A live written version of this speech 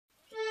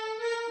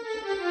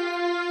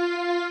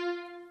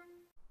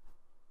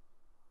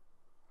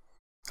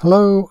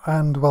Hello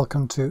and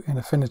welcome to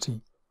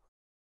Affinity.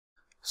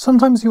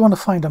 Sometimes you want to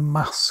find a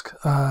mask,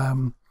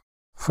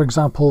 for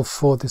example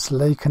for this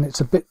lake, and it's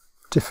a bit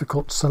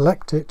difficult to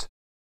select it.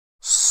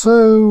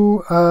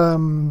 So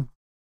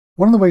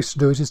one of the ways to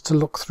do it is to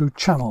look through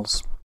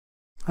channels,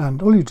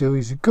 and all you do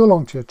is you go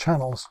along to your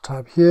channels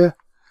tab here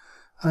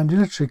and you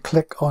literally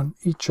click on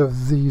each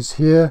of these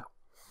here.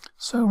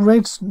 So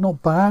red's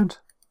not bad,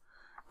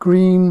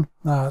 green,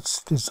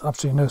 there's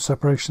absolutely no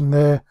separation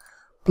there,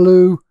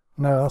 blue,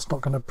 no, that's not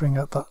going to bring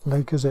out that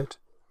lake, is it?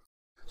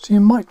 So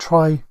you might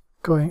try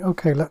going,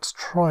 okay, let's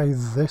try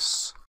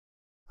this.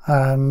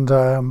 And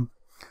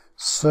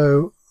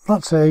so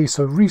that's A,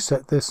 so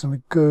reset this and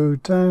we go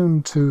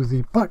down to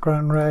the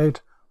background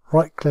red,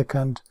 right click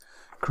and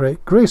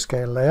create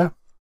grayscale layer.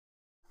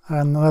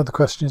 And now the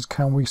question is,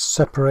 can we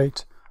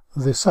separate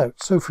this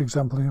out? So for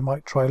example, you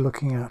might try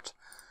looking at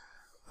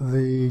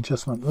the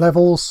adjustment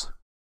levels.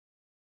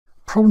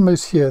 Problem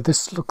is here,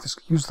 this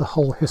use the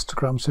whole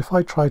histogram. So if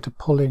I try to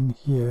pull in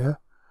here,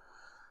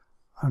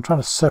 I'm trying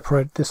to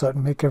separate this out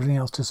and make everything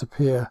else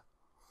disappear.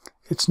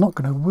 It's not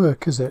going to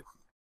work, is it?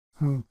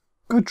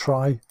 Good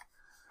try,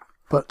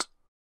 but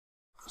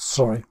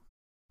sorry.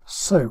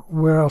 So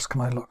where else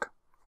can I look?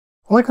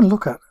 Well, I can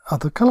look at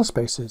other color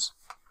spaces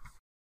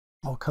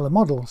or color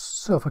models.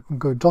 So if I can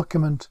go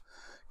document,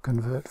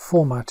 convert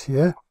format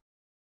here,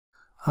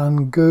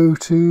 and go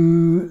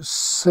to,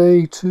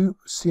 say, to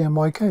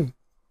CMYK.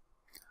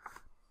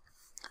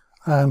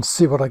 And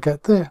see what I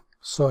get there.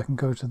 So I can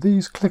go to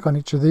these, click on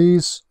each of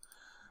these.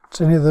 Does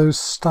any of those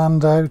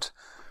stand out?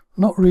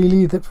 Not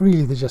really. They're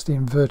just the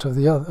invert of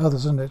the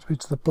others, isn't it?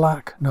 It's the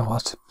black. No,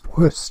 that's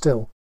worse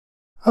still.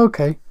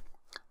 Okay,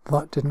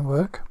 that didn't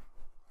work.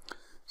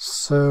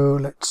 So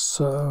let's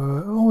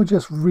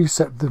just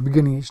reset the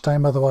beginning each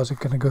time, otherwise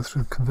it's going to go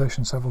through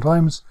conversion several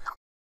times.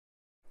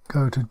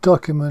 Go to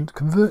document,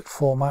 convert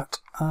format,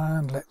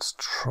 and let's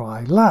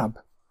try lab.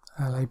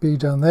 LAB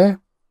down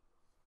there.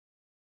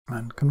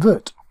 And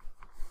convert.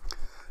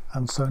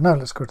 And so now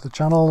let's go to the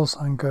channels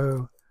and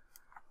go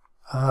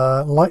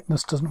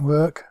lightness doesn't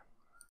work.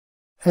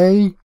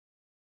 A,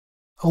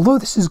 although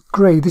this is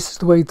grey, this is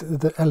the way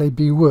that the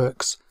LAB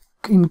works.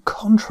 In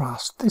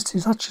contrast, this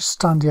is actually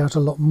standing out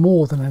a lot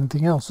more than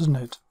anything else, isn't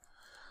it?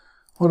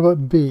 What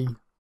about B?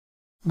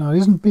 No,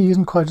 B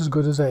isn't quite as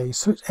good as A,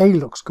 so A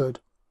looks good.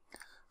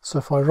 So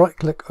if I left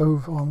click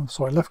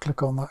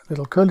on that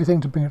little curly thing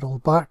to bring it all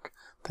back,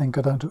 then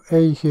go down to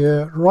A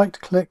here, right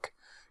click,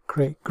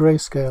 create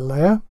grayscale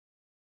layer,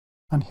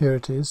 and here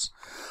it is.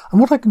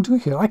 And what I can do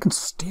here, I can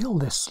steal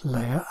this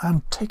layer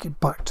and take it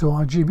back to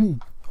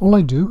RGB. All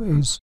I do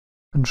is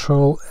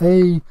Control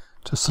A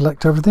to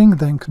select everything,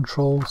 then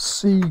Control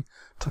C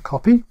to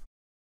copy.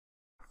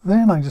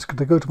 Then I'm just going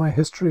to go to my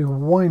history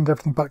and wind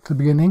everything back to the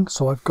beginning,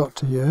 so I've got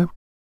to here.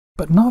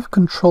 But now I've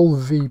Control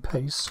V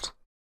paste.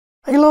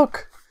 Hey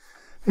look!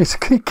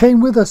 It came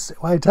with us.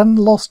 I hadn't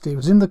lost it. It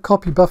was in the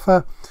copy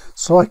buffer,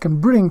 so I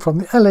can bring from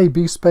the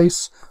LAB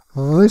space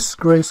this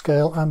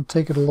grayscale and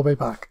take it all the way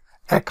back.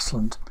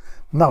 Excellent.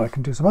 Now I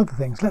can do some other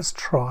things. Let's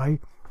try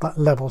that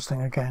levels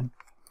thing again.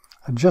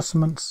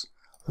 Adjustments,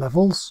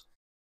 levels,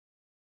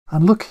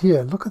 and look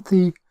here. Look at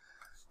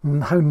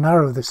how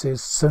narrow this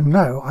is. So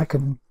now I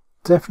can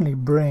definitely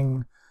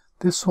bring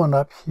this one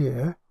up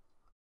here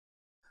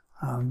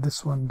and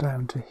this one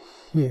down to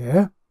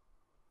here.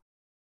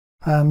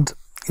 And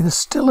there's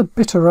still a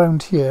bit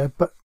around here,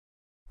 but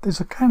there's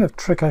a kind of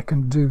trick I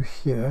can do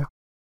here,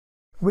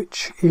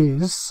 which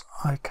is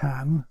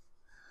I'm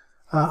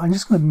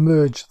just going to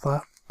merge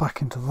that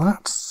back into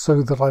that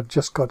so that I've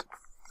just got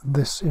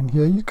this in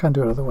here. You can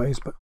do it other ways,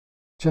 but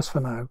just for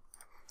now.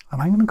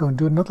 And I'm going to go and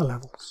do another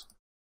levels.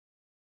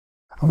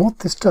 And what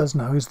this does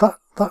now is that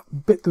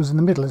bit that was in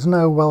the middle is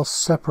now well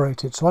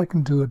separated, so I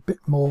can do a bit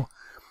more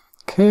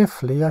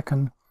carefully. I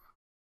can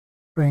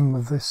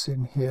bring this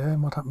in here,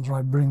 and what happens when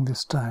I bring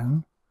this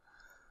down?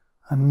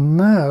 And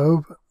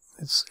now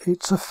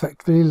it's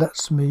effectively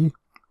lets me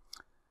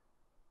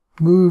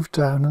move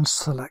down and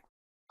select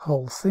the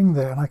whole thing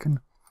there, and I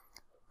can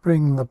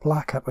bring the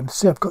black up and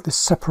see I've got this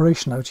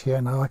separation out here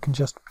now. I can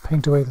just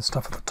paint away the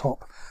stuff at the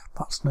top.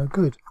 That's no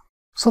good.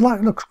 So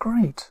that looks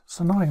great.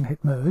 So now I can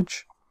hit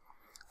merge,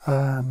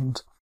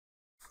 and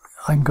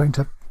I'm going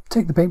to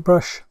take the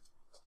paintbrush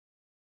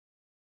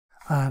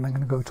and I'm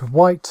going to go to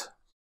white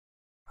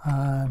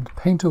and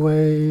paint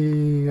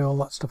away all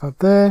that stuff up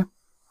there.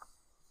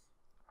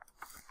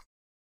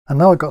 And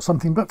now I've got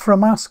something, but for a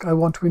mask I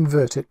want to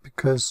invert it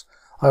because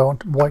I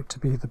want white to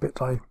be the bit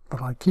that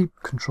I keep.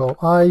 Control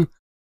I,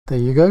 there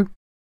you go.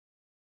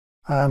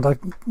 And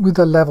with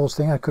the levels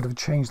thing I could have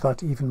changed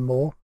that even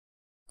more.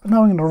 But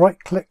now I'm going to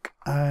right click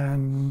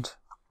and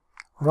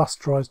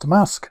rasterize to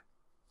mask.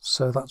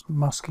 So that's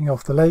masking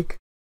off the lake.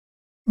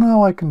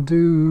 Now I can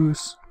do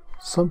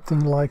something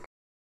like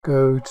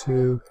go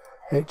to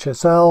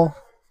HSL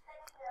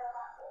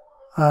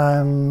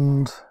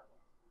and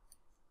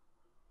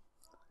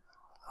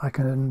I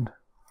can,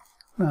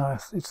 no,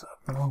 it's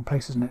the wrong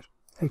place, isn't it?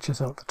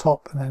 HSL at the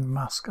top and then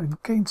mask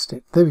against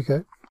it. There we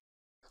go.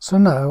 So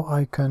now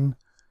I can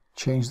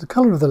change the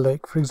color of the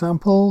lake, for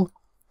example,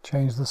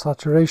 change the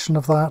saturation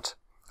of that,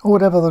 or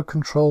whatever other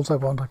controls I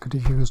want. I could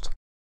have used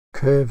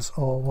curves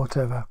or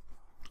whatever.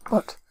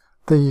 But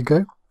there you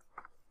go.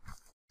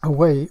 A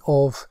way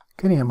of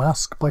getting a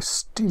mask by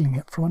stealing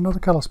it from another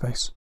color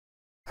space.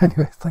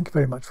 Anyway, thank you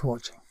very much for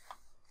watching.